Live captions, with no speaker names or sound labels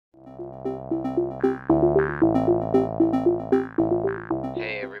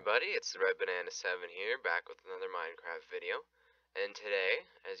everybody, it's the Red Banana 7 here, back with another Minecraft video. And today,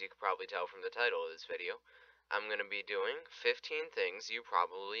 as you can probably tell from the title of this video, I'm going to be doing 15 things you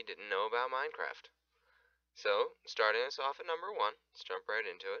probably didn't know about Minecraft. So, starting us off at number 1, let's jump right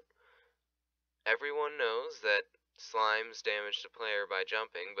into it. Everyone knows that slimes damage the player by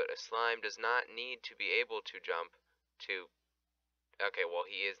jumping, but a slime does not need to be able to jump to... Okay, well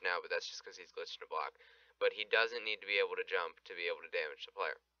he is now, but that's just because he's glitched in a block. But he doesn't need to be able to jump to be able to damage the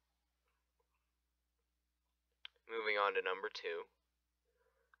player. Moving on to number 2.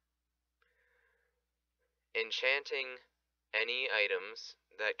 Enchanting any items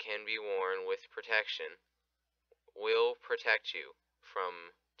that can be worn with protection will protect you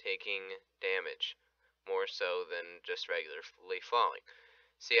from taking damage, more so than just regularly falling.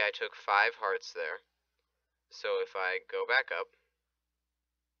 See, I took 5 hearts there, so if I go back up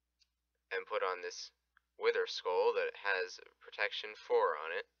and put on this wither skull that has protection 4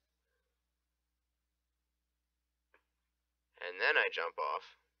 on it, and then I jump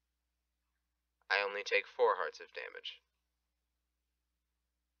off, I only take 4 hearts of damage.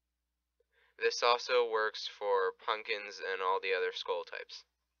 This also works for pumpkins and all the other skull types.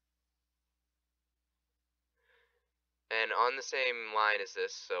 And on the same line as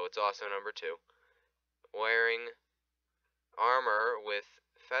this, so it's also number 2, wearing armor with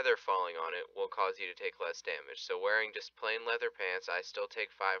feather falling on it will cause you to take less damage. So wearing just plain leather pants, I still take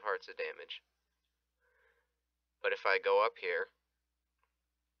 5 hearts of damage. But if I go up here,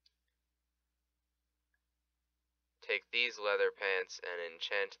 take these leather pants and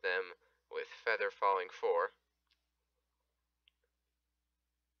enchant them with feather falling 4,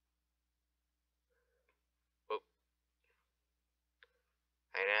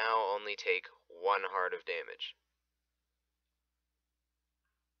 I now only take 1 heart of damage.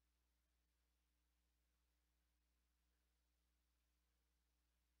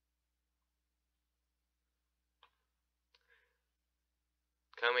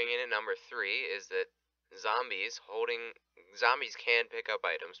 Coming in at number 3 is that zombies can pick up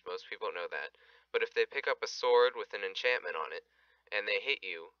items. Most people know that. But if they pick up a sword with an enchantment on it and they hit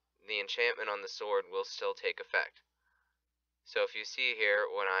you, the enchantment on the sword will still take effect. So if you see here,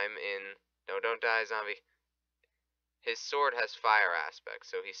 when I'm in... No, don't die, zombie. His sword has fire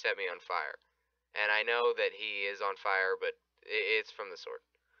aspects, so he set me on fire. And I know that he is on fire, but it's from the sword.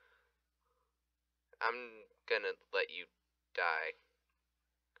 I'm gonna let you die.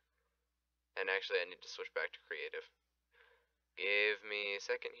 And actually, I need to switch back to creative. Give me a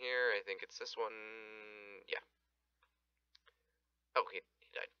second here. I think it's this one. Yeah. Oh, he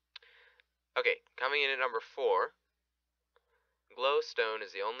died. Okay, coming in at number 4. Glowstone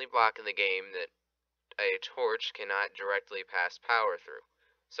is the only block in the game that a torch cannot directly pass power through.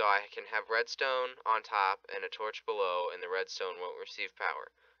 So I can have redstone on top and a torch below, and the redstone won't receive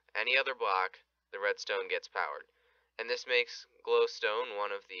power. Any other block, the redstone gets powered. And this makes glowstone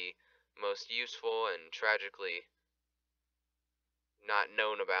one of the most useful and tragically not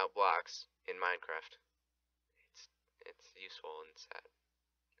known about blocks in Minecraft. It's useful and sad.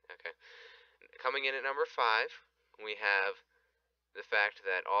 Okay. Coming in at number 5, we have the fact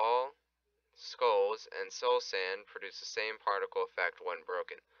that all skulls and soul sand produce the same particle effect when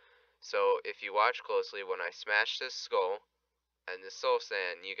broken. So if you watch closely, when I smash this skull and this soul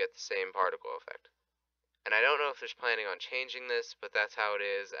sand, you get the same particle effect. And I don't know if there's planning on changing this, but that's how it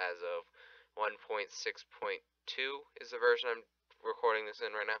is as of 1.6.2 is the version I'm recording this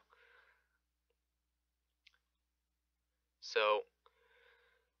in right now. So,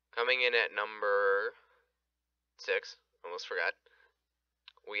 coming in at number 6, almost forgot,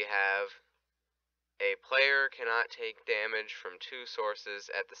 we have a player cannot take damage from 2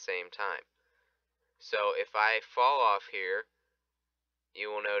 sources at the same time. So if I fall off here, you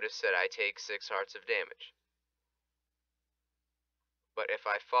will notice that I take 6 hearts of damage. But if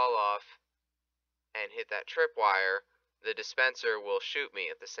I fall off and hit that tripwire, the dispenser will shoot me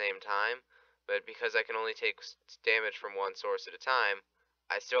at the same time, but because I can only take damage from 1 source at a time,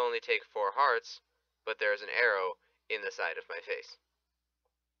 I still only take 4 hearts, but there's an arrow in the side of my face.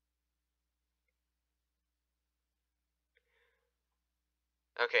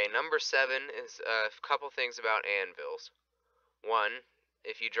 Okay, number 7 is a couple things about anvils. 1,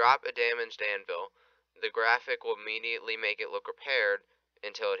 if you drop a damaged anvil, the graphic will immediately make it look repaired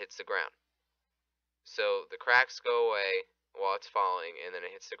until it hits the ground. So the cracks go away while it's falling, and then it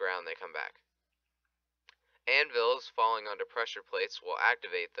hits the ground, they come back. Anvils falling onto pressure plates will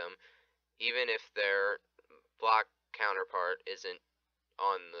activate them, even if their block counterpart isn't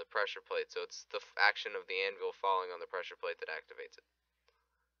on the pressure plate. So it's the action of the anvil falling on the pressure plate that activates it.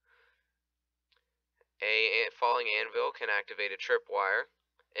 A falling anvil can activate a tripwire,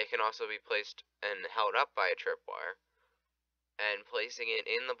 It can also be placed and held up by a tripwire, and placing it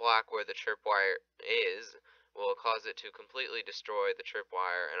in the block where the tripwire is will cause it to completely destroy the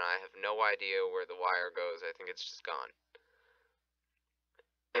tripwire, and I have no idea where the wire goes. I think it's just gone.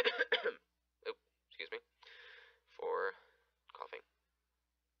 Oop, excuse me for coughing.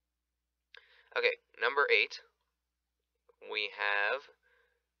 Okay, number 8, we have...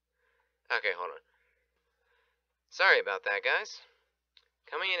 Okay, hold on. Sorry about that, guys.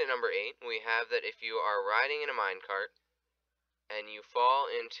 Coming in at number 8, we have that if you are riding in a minecart and you fall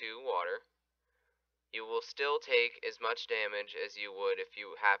into water, you will still take as much damage as you would if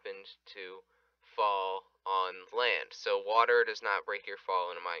you happened to fall on land. So water does not break your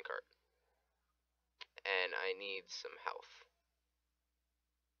fall in a minecart. And I need some health.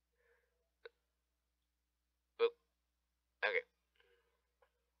 Oop. Okay.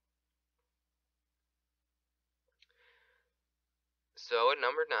 So at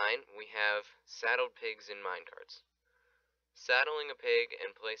number 9, we have saddled pigs in minecarts. Saddling a pig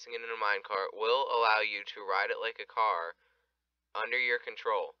and placing it in a minecart will allow you to ride it like a car under your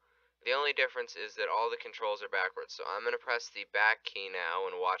control. The only difference is that all the controls are backwards, so I'm going to press the back key now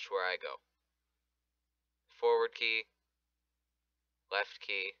and watch where I go. Forward key, left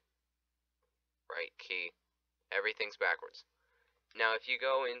key, right key, everything's backwards. Now if you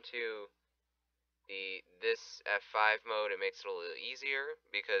go into this F5 mode, it makes it a little easier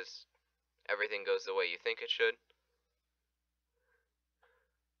because everything goes the way you think it should.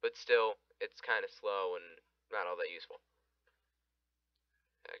 But still, it's kind of slow and not all that useful.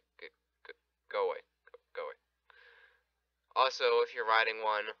 Go away. Go away. Also, if you're riding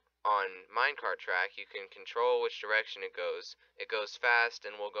one on minecart track, you can control which direction it goes. It goes fast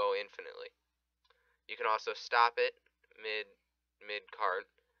and will go infinitely. You can also stop it mid-cart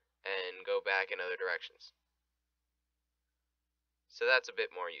and go back in other directions. So that's a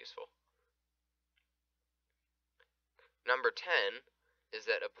bit more useful. Number 10 is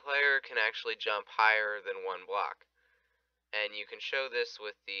that a player can actually jump higher than one block. And you can show this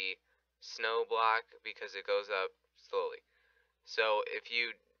with the snow block because it goes up slowly. So if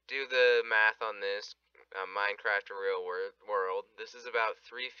you do the math on this, Minecraft Real World, this is about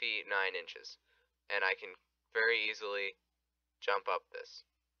 3 feet 9 inches. And I can very easily jump up this.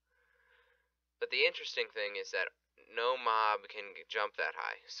 But the interesting thing is that no mob can jump that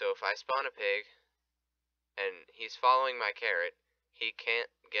high. So if I spawn a pig and he's following my carrot, he can't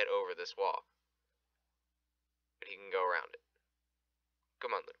get over this wall. But he can go around it.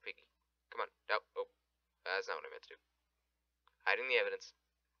 Come on, little piggy. Come on. Oh, that's not what I meant to do. Hiding the evidence.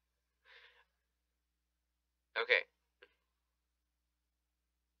 Okay.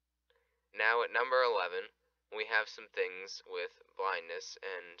 Now at number 11, we have some things with blindness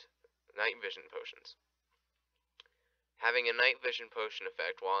and night vision potions. Having a night vision potion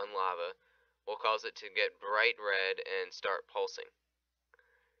effect while in lava will cause it to get bright red and start pulsing.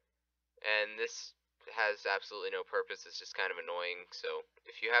 And this has absolutely no purpose, it's just kind of annoying, so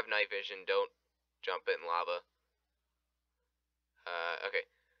if you have night vision, don't jump in lava. Okay.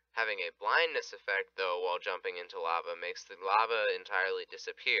 Having a blindness effect, though, while jumping into lava makes the lava entirely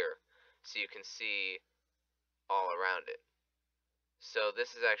disappear, so you can see all around it. So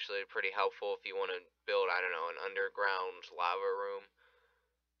this is actually pretty helpful if you want to build, I don't know, an underground lava room.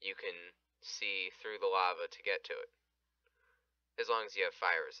 You can see through the lava to get to it. As long as you have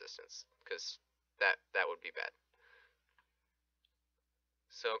fire resistance, because that would be bad.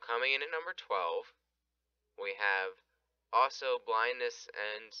 So coming in at number 12, we have also blindness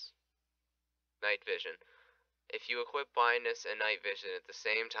and night vision. If you equip blindness and night vision at the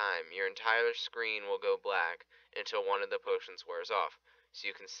same time, your entire screen will go black until one of the potions wears off, so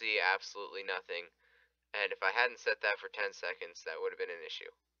you can see absolutely nothing. And if I hadn't set that for 10 seconds, that would have been an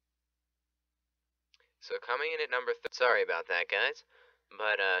issue. So coming in at number... Sorry about that, guys.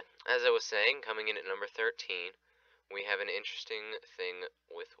 But as I was saying, coming in at number 13, we have an interesting thing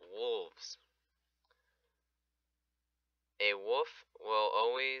with wolves. A wolf will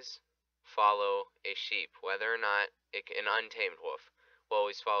always follow a sheep, whether or not an untamed wolf will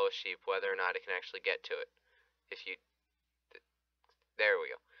always follow a sheep, whether or not it can actually get to it. There we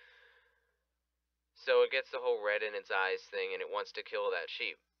go. So it gets the whole red in its eyes thing, and it wants to kill that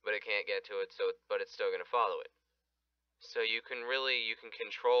sheep, but it can't get to it, but it's still going to follow it. So you can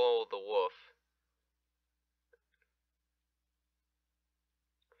control the wolf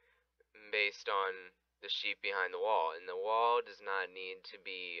based on the sheep behind the wall, and the wall does not need to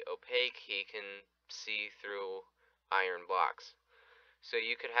be opaque. He can see through iron blocks. So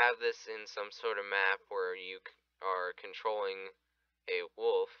you could have this in some sort of map where you are controlling a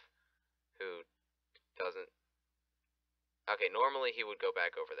wolf who doesn't... Okay, Okay, normally he would go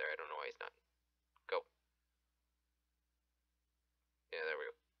back over there. I don't know why he's not. Go. Yeah, there we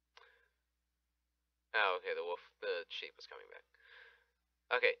go. Oh, okay, the sheep was coming back.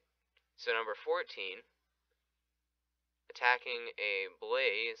 Okay, so number 14, attacking a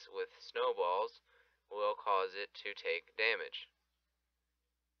blaze with snowballs will cause it to take damage.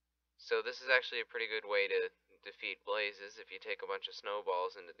 So this is actually a pretty good way to defeat blazes if you take a bunch of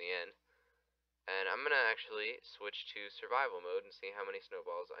snowballs into the end. And I'm gonna actually switch to survival mode and see how many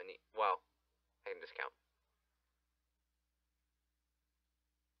snowballs I need. Well, I can just count.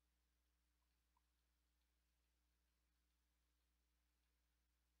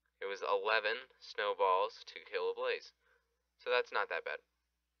 It was 11 snowballs to kill a blaze. So that's not that bad.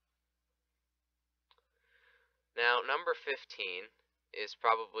 Now, number 15 is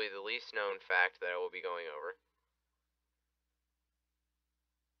probably the least known fact that I will be going over.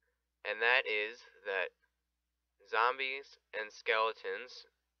 And that is that zombies and skeletons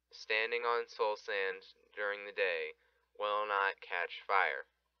standing on soul sand during the day will not catch fire,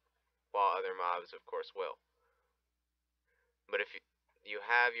 while other mobs, of course, will. But if you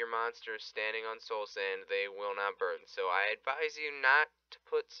have your monsters standing on soul sand, they will not burn. So I advise you not to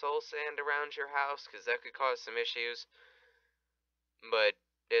put soul sand around your house, because that could cause some issues. But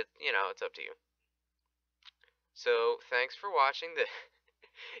it's up to you. So thanks for watching.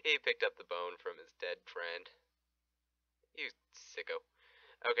 He picked up the bone from his dead friend. You sicko.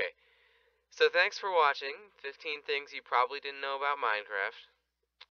 Okay, so thanks for watching 15 things you probably didn't know about Minecraft.